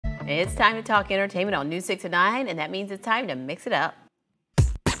It's time to talk entertainment on News 6 at 9, and that means it's time to mix it up.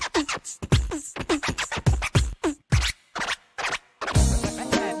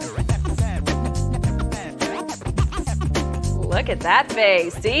 Look at that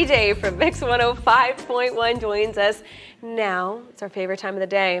face. CJ from Mix 105.1 joins us now. It's our favorite time of the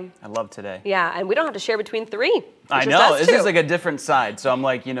day. I love today. Yeah, and we don't have to share between three. I know. This is like a different side, so I'm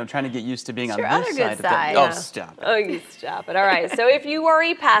like, trying to get used to being on this side. Yeah. Oh, stop it. Oh, you stop it. All right. So if you are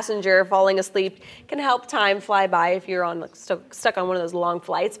a passenger, falling asleep can help time fly by if you're on stuck on one of those long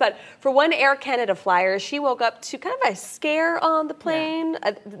flights. But for one Air Canada flyer, she woke up to kind of a scare on the plane.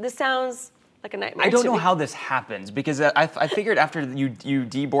 Yeah. This sounds like a nightmare. I don't know how this happens because I figured after you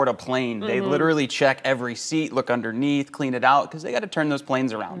deboard a plane, they literally check every seat, look underneath, clean it out because they got to turn those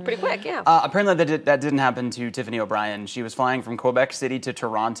planes around. Pretty quick, yeah. Apparently that didn't happen to Tiffany O'Brien. She was flying from Quebec City to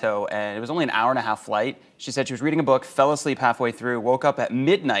Toronto, and it was only an hour-and-a-half flight. She said she was reading a book, fell asleep halfway through, woke up at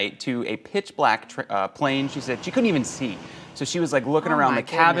midnight to a pitch black plane. She said she couldn't even see. So she was like looking around the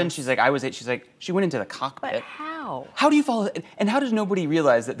cabin. She's like, she went into the cockpit. But how? How do you follow it? And how does nobody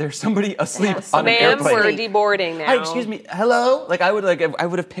realize that there's somebody asleep on an airplane? Ma'am, we're deboarding now. Hi, excuse me, hello? I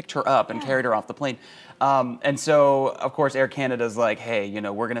would have picked her up and carried her off the plane. And so, of course, Air Canada's like, hey,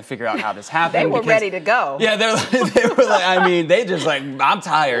 we're going to figure out how this happened. They were ready to go. Yeah, they were like, they just like, I'm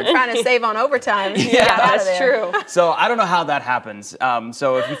tired. Trying to save on overtime. Yeah, that's true. So I don't know how that happens.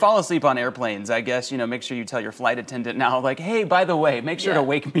 So if you fall asleep on airplanes, I guess, make sure you tell your flight attendant now, like, hey, by the way, make sure to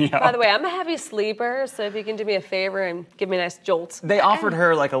wake me up. By the way, I'm a heavy sleeper, so if you can do me a favor and give me a nice jolt. They offered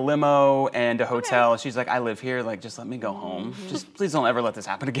her like a limo and a hotel. She's like, I live here, like, just let me go home. Just please don't ever let this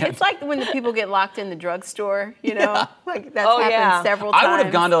happen again. It's like when the people get locked in the drugstore, like that's happened several times. I would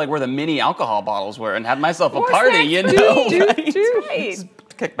have gone to like where the mini alcohol bottles were and had myself a party, Right. Just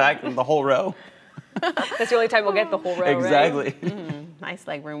kick back in the whole row. That's the only time we'll get the whole row, exactly. Right? Nice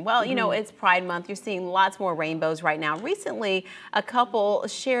leg room. Well, it's Pride Month. You're seeing lots more rainbows right now. Recently, a couple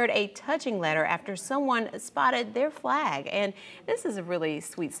shared a touching letter after someone spotted their flag. And this is a really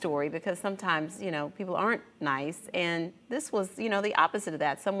sweet story because sometimes, people aren't nice. And this was, the opposite of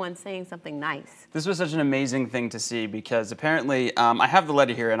that, someone saying something nice. This was such an amazing thing to see because apparently, I have the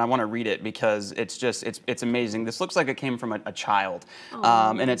letter here and I want to read it because it's amazing. This looks like it came from a child.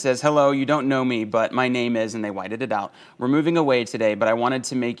 And it says, hello, you don't know me, but my name is, and they whited it out. We're moving away today, but I wanted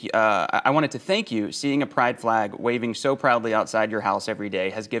to thank you. Seeing a pride flag waving so proudly outside your house every day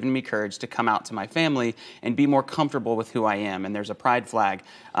has given me courage to come out to my family and be more comfortable with who I am. And there's a pride flag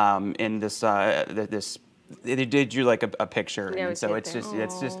in this they did you like a picture, and so it's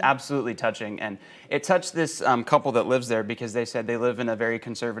just absolutely touching. And it touched this couple that lives there because they said they live in a very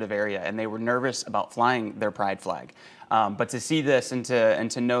conservative area and they were nervous about flying their pride flag. But to see this and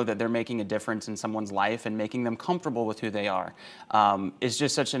to know that they're making a difference in someone's life and making them comfortable with who they are is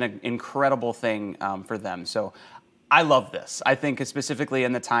just such an incredible thing for them. So I love this. I think specifically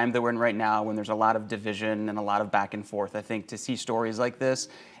in the time that we're in right now when there's a lot of division and a lot of back and forth, I think to see stories like this,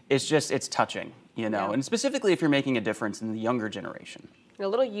 it's touching, and specifically if you're making a difference in the younger generation. A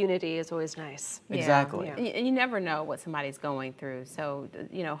little unity is always nice. Exactly. Yeah. And you never know what somebody's going through. So,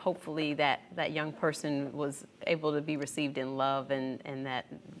 hopefully that young person was able to be received in love and that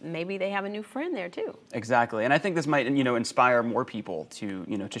maybe they have a new friend there too. Exactly. And I think this might, inspire more people to,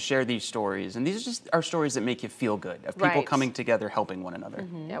 to share these stories. And these are stories that make you feel good, of people coming together, helping one another.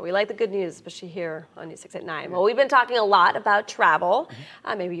 Yeah, we like the good news, especially here on News 6 at 9. Well, we've been talking a lot about travel.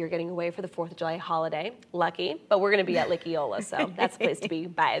 Maybe you're getting away for the 4th of July holiday. Lucky. But we're going to be at Lake Eola, so that's the place to be,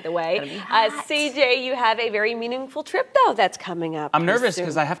 by the way. CJ, you have a very meaningful trip, though, that's coming up. I'm nervous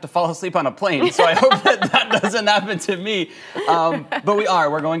because I have to fall asleep on a plane, so I hope that doesn't happen to me. But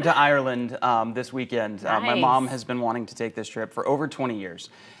we're going to Ireland this weekend. Nice. My mom has been wanting to take this trip for over 20 years.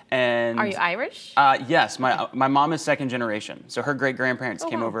 And are you Irish? Yes, my mom is second generation, so her great-grandparents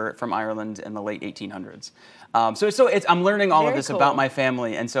came over from Ireland in the late 1800s. I'm learning all of this about my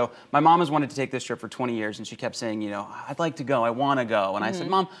family, and so my mom has wanted to take this trip for 20 years, and she kept saying, I'd like to go, I want to go, and I said,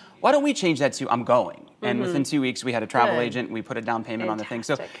 Mom, why don't we change that to I'm going? And within 2 weeks, we had a travel agent, we put a down payment on the thing.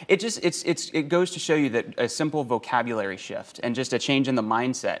 So it goes to show you that a simple vocabulary shift and just a change in the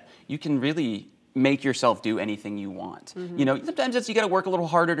mindset, you can really make yourself do anything you want. Sometimes you got to work a little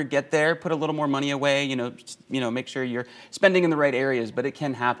harder to get there, put a little more money away, make sure you're spending in the right areas, but it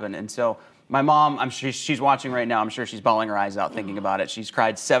can happen. And so My mom, I'm sure she's watching right now. I'm sure she's bawling her eyes out thinking about it. She's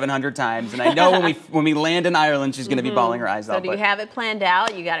cried 700 times, and I know when we land in Ireland, she's going to be bawling her eyes out. So do you have it planned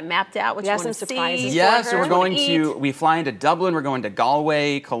out? You got it mapped out? What you want to see? Surprises. Yeah, so we're going to, we fly into Dublin, we're going to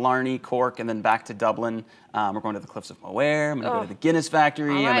Galway, Killarney, Cork, and then back to Dublin. We're going to the Cliffs of Moher. I'm going to go to the Guinness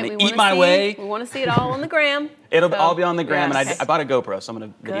Factory. I'm going to eat my way. We want to see it all on the gram. It'll all be on the gram, and I bought a GoPro, so I'm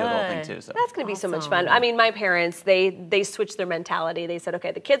going to video the whole thing too. So. That's going to be so much fun. I mean, my parents, they switched their mentality. They said,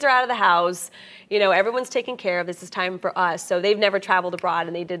 okay, the kids are out of the house. You know, everyone's taken care of. This is time for us. So they've never traveled abroad,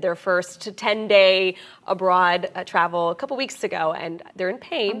 and they did their first 10-day abroad travel a couple weeks ago, and they're in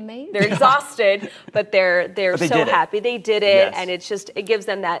pain. Amazing. They're exhausted, but they're so happy they did it, and it's just, it gives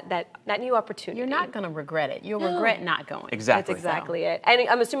them that new opportunity. You're not going to regret it. You'll regret not going. Exactly. That's exactly it. And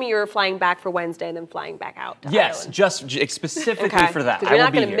I'm assuming you're flying back for Wednesday and then flying back out. Yes, just specifically for that. You're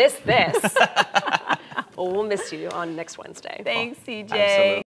not going to miss this. Well, we'll miss you on next Wednesday. Thanks, CJ. Absolutely.